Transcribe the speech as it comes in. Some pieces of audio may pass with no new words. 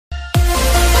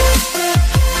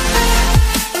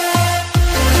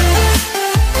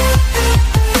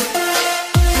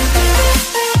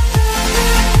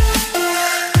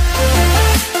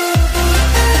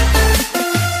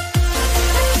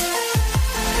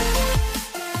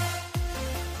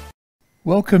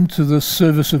Welcome to this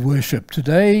service of worship.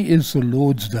 Today is the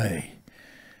Lord's Day.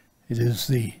 It is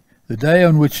the day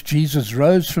on which Jesus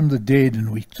rose from the dead,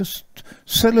 and we just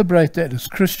celebrate that as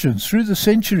Christians through the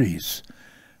centuries.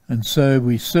 And so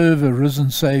we serve a risen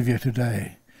Saviour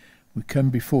today. We come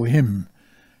before him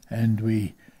and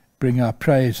we bring our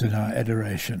praise and our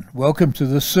adoration. Welcome to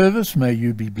this service. May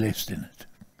you be blessed in it.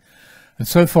 And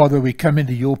so, Father, we come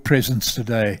into your presence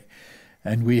today,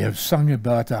 and we have sung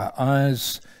about our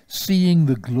eyes seeing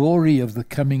the glory of the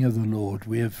coming of the Lord.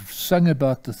 We have sung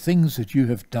about the things that you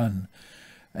have done,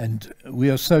 and we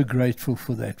are so grateful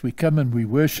for that. We come and we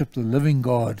worship the living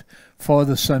God,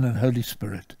 Father, Son, and Holy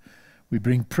Spirit. We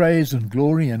bring praise and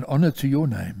glory and honor to your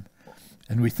name.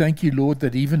 And we thank you, Lord,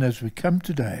 that even as we come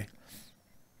today,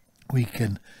 we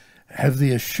can have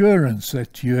the assurance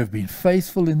that you have been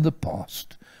faithful in the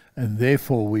past, and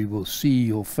therefore we will see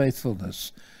your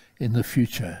faithfulness in the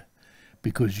future,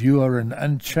 because you are an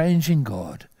unchanging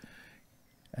God.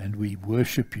 And we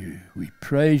worship you, we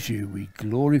praise you, we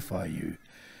glorify you,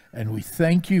 and we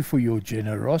thank you for your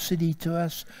generosity to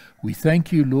us. We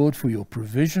thank you, Lord, for your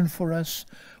provision for us.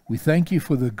 We thank you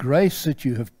for the grace that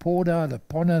you have poured out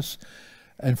upon us,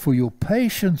 and for your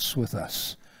patience with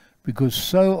us, because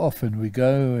so often we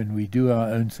go and we do our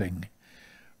own thing.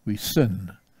 We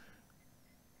sin.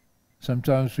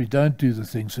 Sometimes we don't do the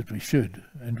things that we should,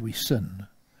 and we sin.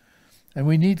 And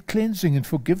we need cleansing and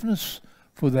forgiveness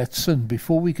for that sin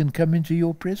before we can come into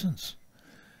your presence.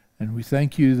 And we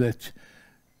thank you that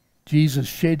Jesus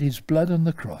shed his blood on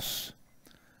the cross,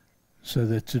 so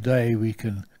that today we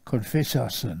can confess our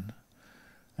sin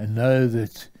and know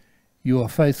that you are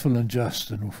faithful and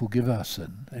just and will forgive our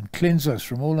sin and cleanse us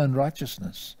from all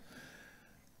unrighteousness.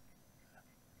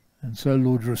 And so,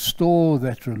 Lord, restore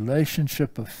that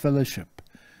relationship of fellowship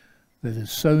that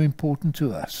is so important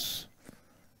to us,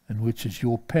 and which is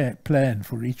your plan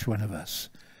for each one of us.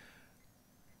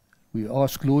 We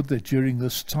ask, Lord, that during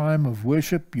this time of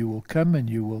worship you will come and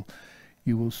you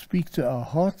will speak to our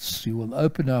hearts, you will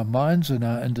open our minds and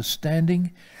our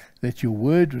understanding, that your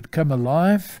word would come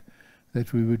alive,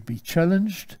 that we would be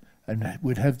challenged and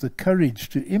would have the courage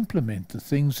to implement the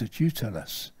things that you tell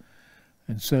us.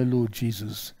 And so, Lord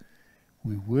Jesus,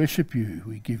 we worship you,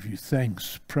 we give you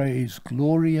thanks, praise,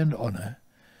 glory and honor.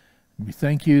 And we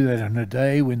thank you that on a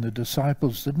day when the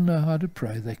disciples didn't know how to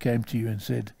pray, they came to you and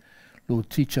said, Lord,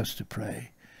 teach us to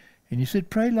pray. And you said,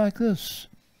 pray like this: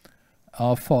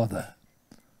 Our Father,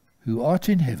 who art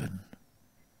in heaven,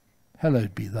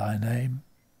 hallowed be thy name.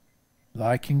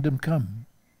 Thy kingdom come.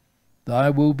 Thy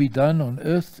will be done on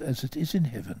earth as it is in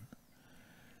heaven.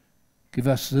 Give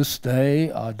us this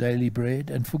day our daily bread,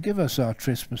 and forgive us our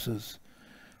trespasses,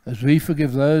 as we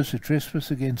forgive those who trespass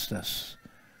against us.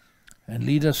 And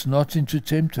lead us not into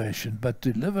temptation, but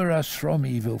deliver us from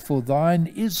evil. For thine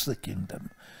is the kingdom,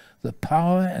 the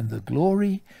power, and the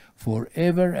glory, for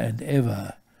ever and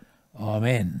ever.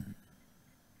 Amen.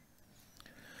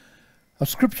 Our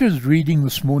scriptures reading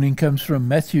this morning comes from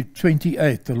Matthew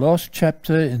 28, the last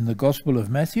chapter in the Gospel of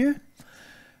Matthew.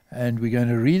 And we're going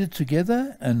to read it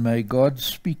together, and may God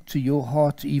speak to your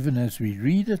heart even as we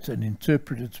read it and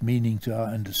interpret its meaning to our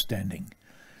understanding.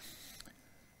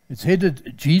 It's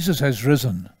headed, Jesus has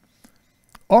risen.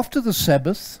 After the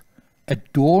Sabbath,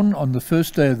 at dawn on the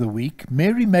first day of the week,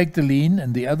 Mary Magdalene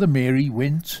and the other Mary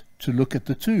went to look at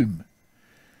the tomb.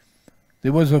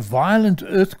 There was a violent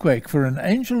earthquake, for an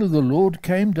angel of the Lord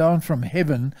came down from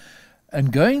heaven,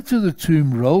 and going to the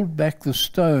tomb rolled back the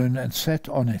stone and sat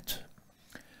on it.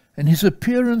 And his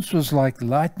appearance was like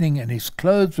lightning, and his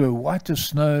clothes were white as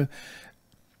snow.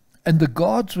 And the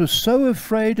guards were so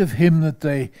afraid of him that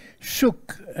they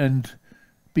shook and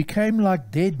became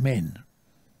like dead men.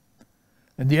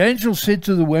 And the angel said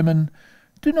to the women,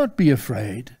 Do not be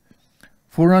afraid,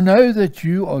 for I know that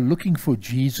you are looking for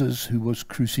Jesus who was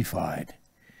crucified.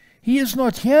 He is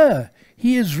not here,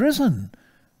 he is risen,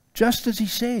 just as he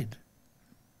said.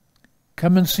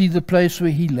 Come and see the place where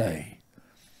he lay.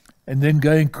 And then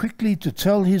going quickly to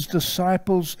tell his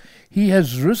disciples, he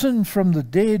has risen from the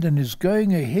dead and is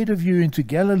going ahead of you into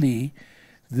Galilee.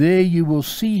 There you will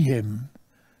see him.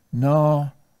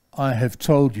 Now I have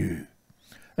told you.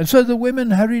 And so the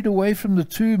women hurried away from the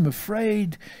tomb,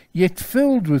 afraid, yet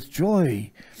filled with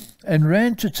joy, and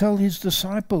ran to tell his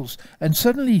disciples. And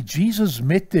suddenly Jesus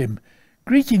met them.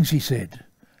 Greetings, he said.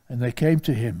 And they came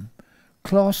to him,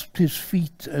 clasped his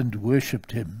feet, and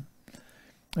worshipped him.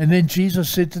 And then Jesus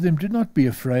said to them, Do not be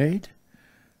afraid.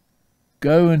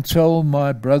 Go and tell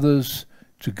my brothers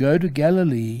to go to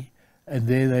Galilee, and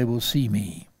there they will see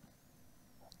me.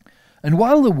 And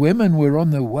while the women were on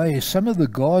their way, some of the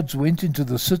guards went into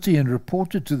the city and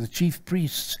reported to the chief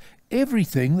priests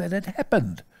everything that had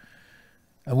happened.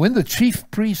 And when the chief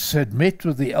priests had met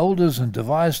with the elders and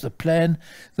devised a plan,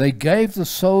 they gave the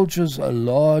soldiers a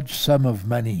large sum of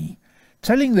money,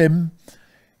 telling them,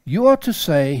 "You are to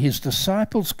say his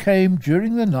disciples came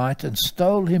during the night and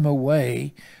stole him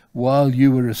away while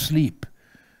you were asleep.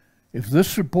 If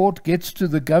this report gets to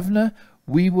the governor,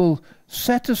 we will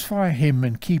satisfy him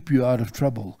and keep you out of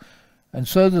trouble." And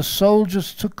so the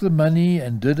soldiers took the money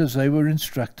and did as they were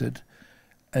instructed,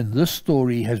 and this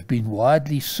story has been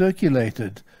widely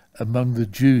circulated among the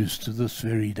Jews to this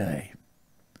very day.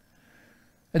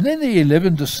 And then the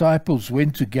 11 disciples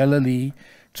went to Galilee,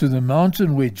 to the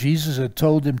mountain where Jesus had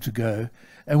told them to go,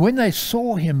 and when they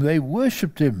saw him, they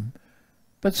worshipped him,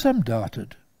 but some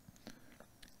doubted.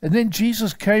 And then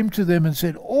Jesus came to them and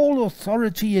said, "All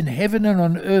authority in heaven and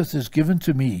on earth is given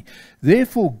to me.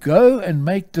 Therefore go and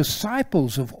make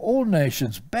disciples of all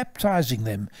nations, baptizing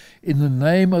them in the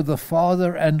name of the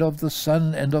Father and of the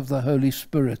Son and of the Holy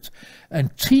Spirit,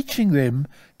 and teaching them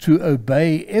to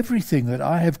obey everything that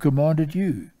I have commanded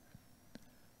you.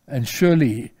 And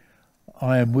surely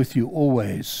I am with you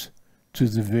always to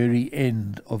the very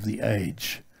end of the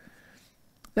age."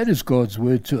 That is God's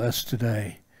word to us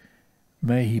today.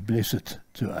 May he bless it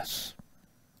to us.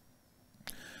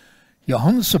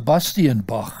 Johann Sebastian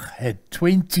Bach had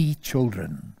 20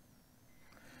 children,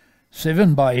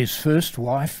 7 by his first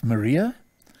wife, Maria,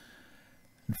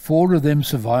 and 4 of them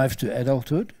survived to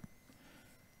adulthood.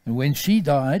 And when she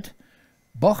died,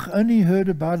 Bach only heard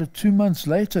about it 2 months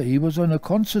later. He was on a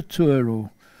concert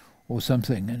tour or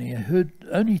something, and he heard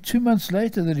only 2 months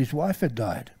later that his wife had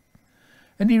died.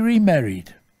 And he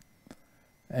remarried,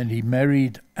 and he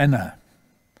married Anna.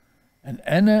 And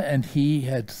Anna and he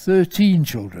had 13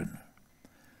 children.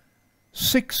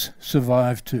 6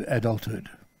 survived to adulthood.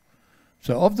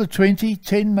 So of the 20,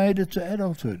 10 made it to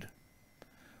adulthood.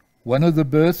 One of the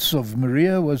births of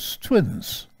Maria was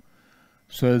twins,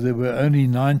 so there were only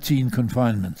 19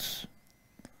 confinements.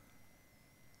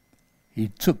 He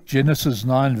took Genesis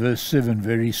 9 verse 7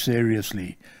 very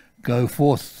seriously. Go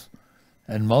forth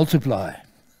and multiply.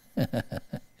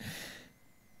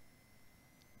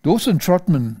 Dawson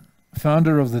Trotman,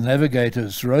 founder of the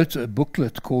Navigators, wrote a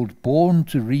booklet called Born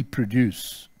to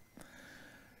Reproduce.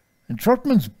 And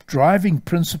Trotman's driving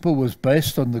principle was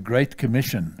based on the Great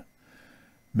Commission,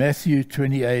 Matthew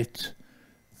 28,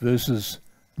 verses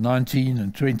 19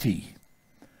 and 20.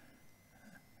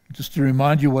 Just to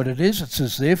remind you what it is, it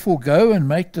says, "Therefore go and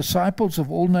make disciples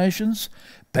of all nations,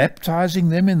 baptizing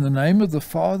them in the name of the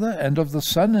Father and of the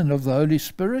Son and of the Holy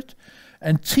Spirit,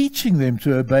 and teaching them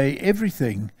to obey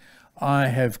everything I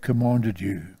have commanded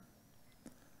you."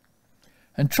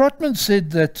 And Trotman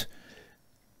said that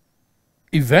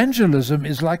evangelism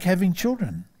is like having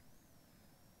children.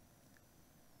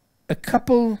 A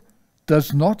couple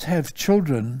does not have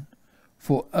children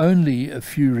for only a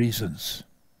few reasons.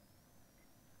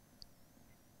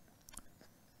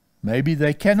 Maybe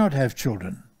they cannot have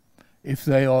children if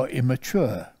they are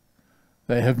immature.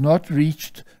 They have not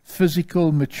reached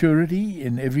physical maturity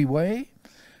in every way,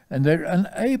 and they're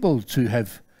unable to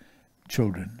have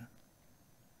children.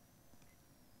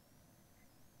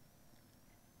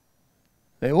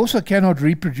 They also cannot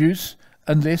reproduce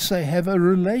unless they have a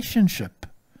relationship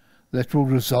that will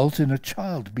result in a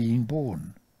child being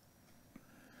born.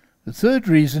 The third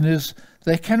reason is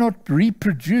they cannot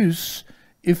reproduce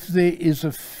if there is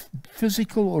a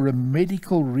physical or a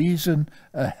medical reason,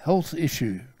 a health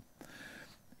issue.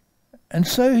 And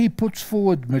so he puts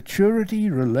forward maturity,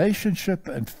 relationship,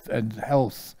 and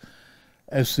health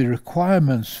as the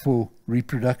requirements for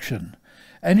reproduction.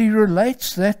 And he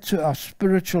relates that to our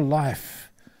spiritual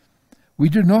life. We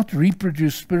do not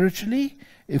reproduce spiritually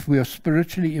if we are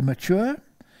spiritually immature,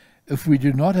 if we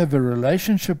do not have a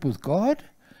relationship with God,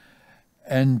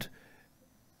 and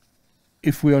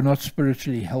if we are not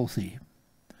spiritually healthy.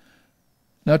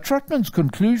 Now, Trotman's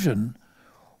conclusion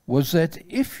was that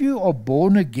if you are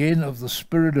born again of the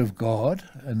Spirit of God,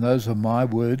 and those are my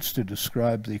words to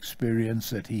describe the experience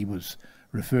that he was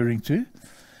referring to,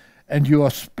 and you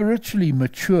are spiritually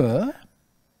mature,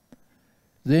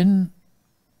 then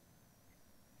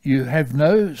you have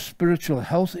no spiritual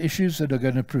health issues that are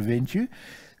going to prevent you,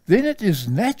 then it is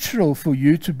natural for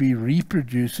you to be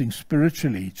reproducing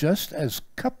spiritually. Just as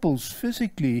couples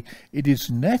physically, it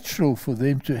is natural for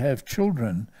them to have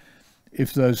children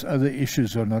if those other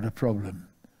issues are not a problem.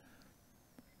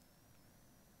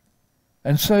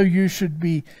 And so you should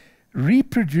be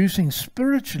reproducing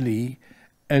spiritually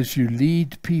as you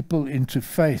lead people into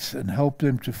faith and help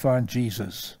them to find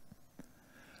Jesus.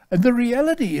 And the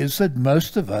reality is that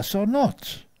most of us are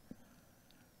not.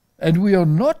 And we are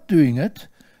not doing it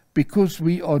because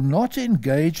we are not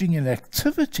engaging in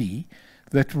activity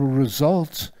that will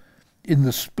result in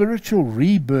the spiritual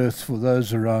rebirth for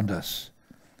those around us.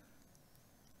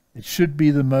 It should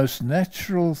be the most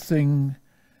natural thing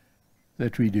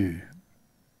that we do.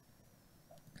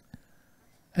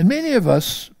 And many of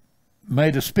us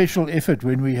made a special effort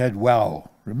when we had WOW.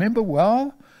 Remember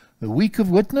WOW? The Week of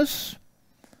Witness?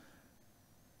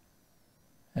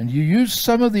 And you used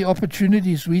some of the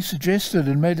opportunities we suggested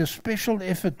and made a special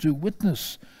effort to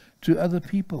witness to other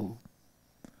people.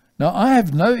 Now, I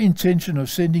have no intention of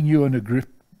sending you on a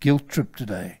guilt trip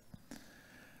today,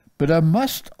 but I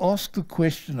must ask the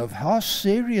question of how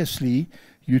seriously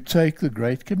you take the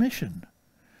Great Commission.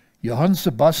 Johann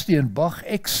Sebastian Bach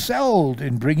excelled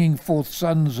in bringing forth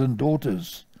sons and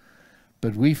daughters,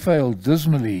 but we failed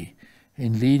dismally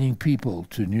in leading people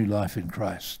to new life in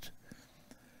Christ.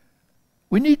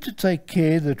 We need to take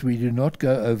care that we do not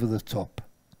go over the top.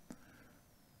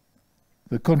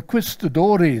 The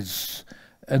conquistadores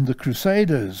and the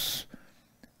crusaders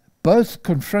both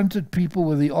confronted people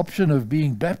with the option of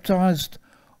being baptized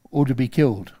or to be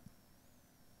killed.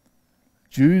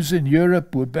 Jews in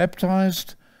Europe were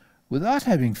baptized without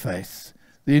having faith.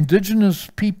 The indigenous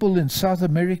people in South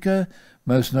America,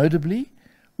 most notably,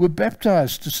 were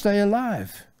baptized to stay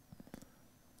alive.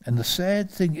 And the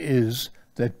sad thing is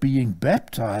that being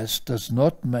baptized does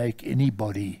not make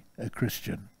anybody a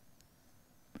Christian.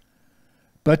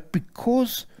 But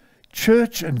because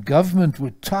church and government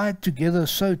were tied together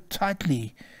so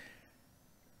tightly,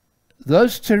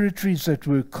 those territories that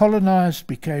were colonized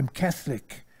became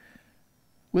Catholic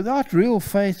without real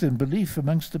faith and belief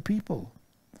amongst the people.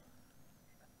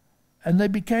 And they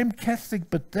became Catholic,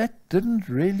 but that didn't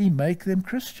really make them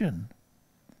Christian.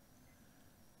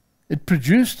 It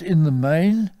produced in the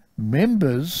main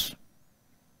members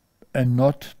and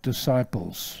not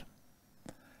disciples.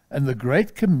 And the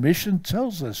Great Commission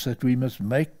tells us that we must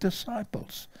make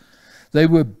disciples. They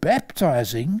were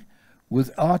baptizing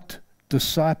without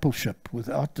discipleship,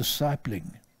 without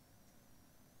discipling.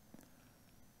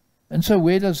 And so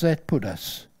where does that put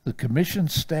us? The commission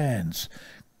stands.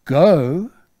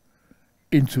 Go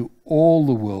into all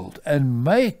the world and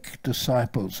make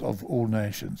disciples of all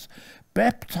nations,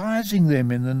 baptizing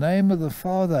them in the name of the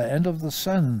Father and of the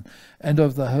Son and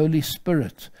of the Holy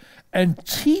Spirit, and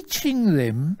teaching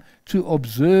them to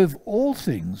observe all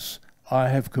things I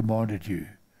have commanded you.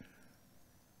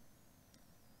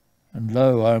 And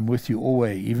lo, I am with you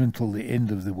always, even till the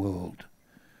end of the world.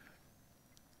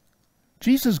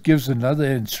 Jesus gives another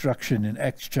instruction in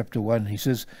Acts chapter 1. He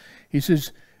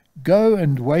says, go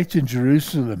and wait in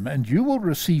Jerusalem, and you will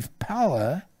receive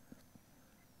power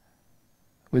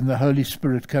when the Holy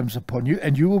Spirit comes upon you,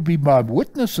 and you will be my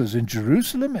witnesses in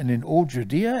Jerusalem and in all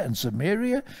Judea and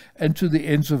Samaria and to the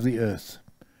ends of the earth.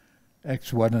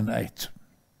 Acts 1 and 8.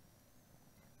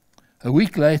 A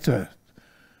week later,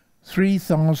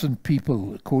 3,000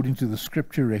 people, according to the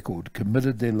scripture record,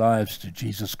 committed their lives to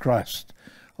Jesus Christ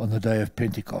on the day of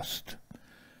Pentecost.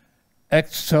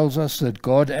 Acts tells us that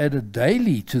God added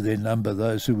daily to their number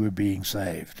those who were being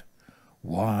saved.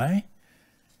 Why?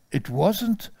 It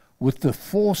wasn't with the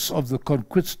force of the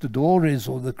conquistadores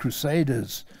or the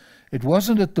crusaders. It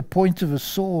wasn't at the point of a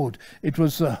sword. It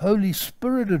was the Holy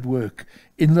Spirit at work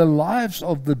in the lives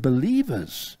of the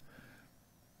believers.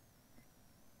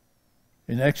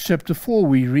 In Acts chapter 4,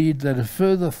 we read that a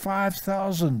further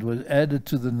 5,000 was added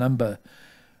to the number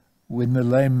when the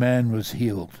lame man was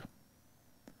healed.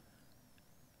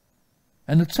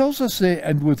 And it tells us there,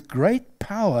 and with great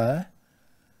power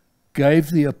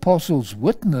gave the apostles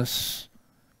witness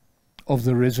of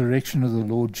the resurrection of the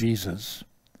Lord Jesus.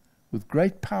 With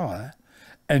great power,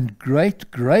 and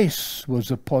great grace was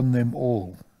upon them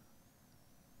all.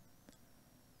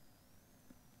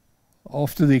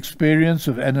 After the experience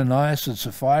of Ananias and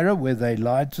Sapphira, where they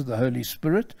lied to the Holy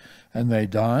Spirit and they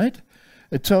died,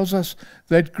 it tells us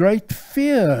that great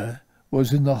fear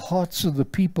was in the hearts of the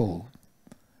people,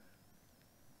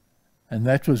 and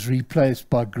that was replaced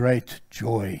by great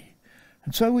joy.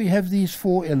 And so we have these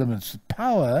four elements: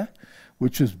 power,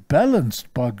 which is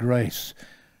balanced by grace;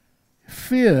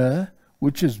 fear,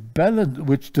 which is balanced,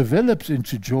 which develops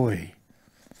into joy.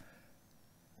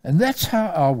 And that's how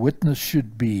our witness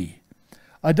should be.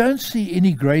 I don't see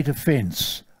any great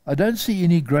offense. I don't see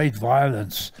any great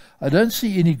violence. I don't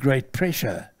see any great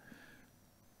pressure.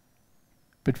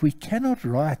 But we cannot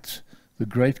write the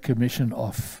Great Commission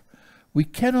off. We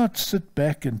cannot sit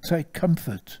back and take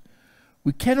comfort.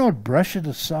 We cannot brush it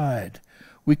aside.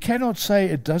 We cannot say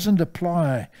it doesn't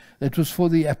apply. It was for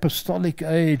the apostolic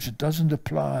age. It doesn't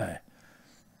apply.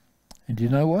 And you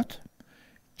know what?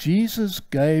 Jesus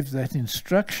gave that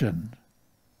instruction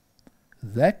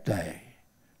that day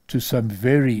to some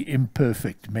very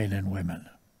imperfect men and women.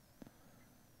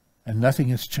 And nothing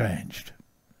has changed.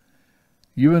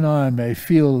 You and I may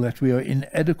feel that we are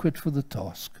inadequate for the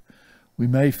task. We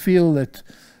may feel that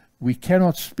we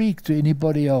cannot speak to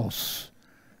anybody else.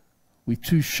 We're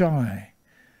too shy.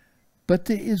 But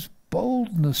there is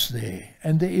boldness there,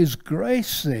 and there is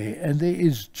grace there, and there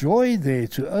is joy there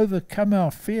to overcome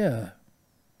our fear.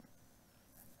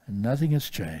 And nothing has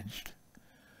changed.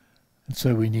 And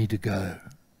so we need to go.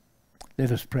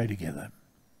 Let us pray together.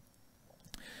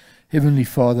 Heavenly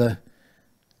Father,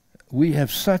 we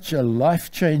have such a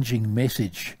life-changing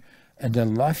message and a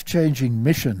life-changing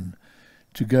mission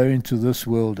to go into this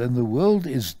world, and the world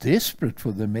is desperate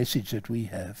for the message that we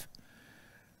have.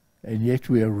 And yet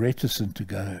we are reticent to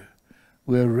go.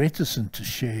 We are reticent to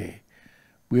share.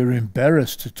 We are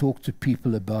embarrassed to talk to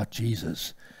people about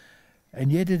Jesus.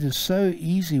 And yet it is so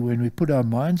easy when we put our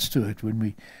minds to it,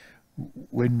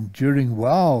 when during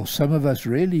WOW, some of us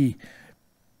really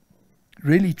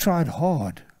tried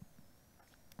hard,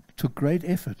 took great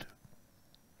effort,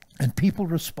 and people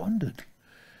responded.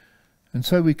 And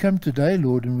so we come today,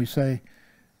 Lord, and we say,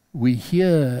 we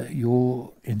hear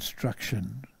your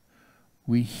instruction.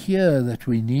 We hear that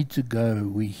we need to go.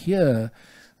 We hear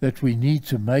that we need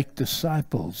to make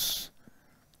disciples.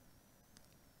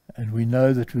 And we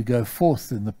know that we go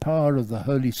forth in the power of the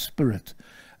Holy Spirit,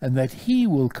 and that he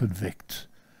will convict,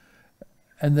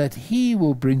 and that he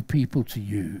will bring people to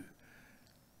you,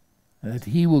 and that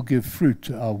he will give fruit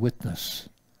to our witness.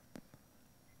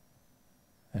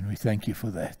 And we thank you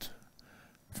for that.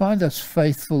 Find us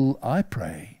faithful, I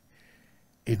pray,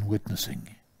 in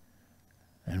witnessing.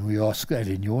 And we ask that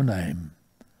in your name.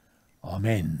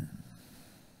 Amen.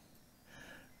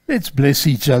 Let's bless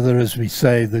each other as we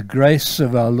say, the grace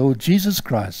of our Lord Jesus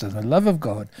Christ and the love of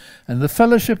God and the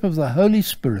fellowship of the Holy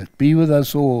Spirit be with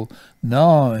us all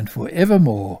now and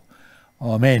forevermore.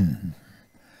 Amen.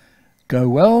 Go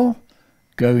well,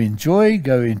 go in joy,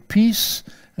 go in peace,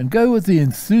 and go with the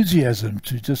enthusiasm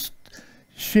to just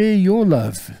share your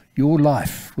love, your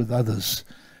life with others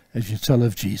as you tell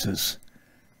of Jesus.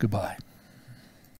 Goodbye.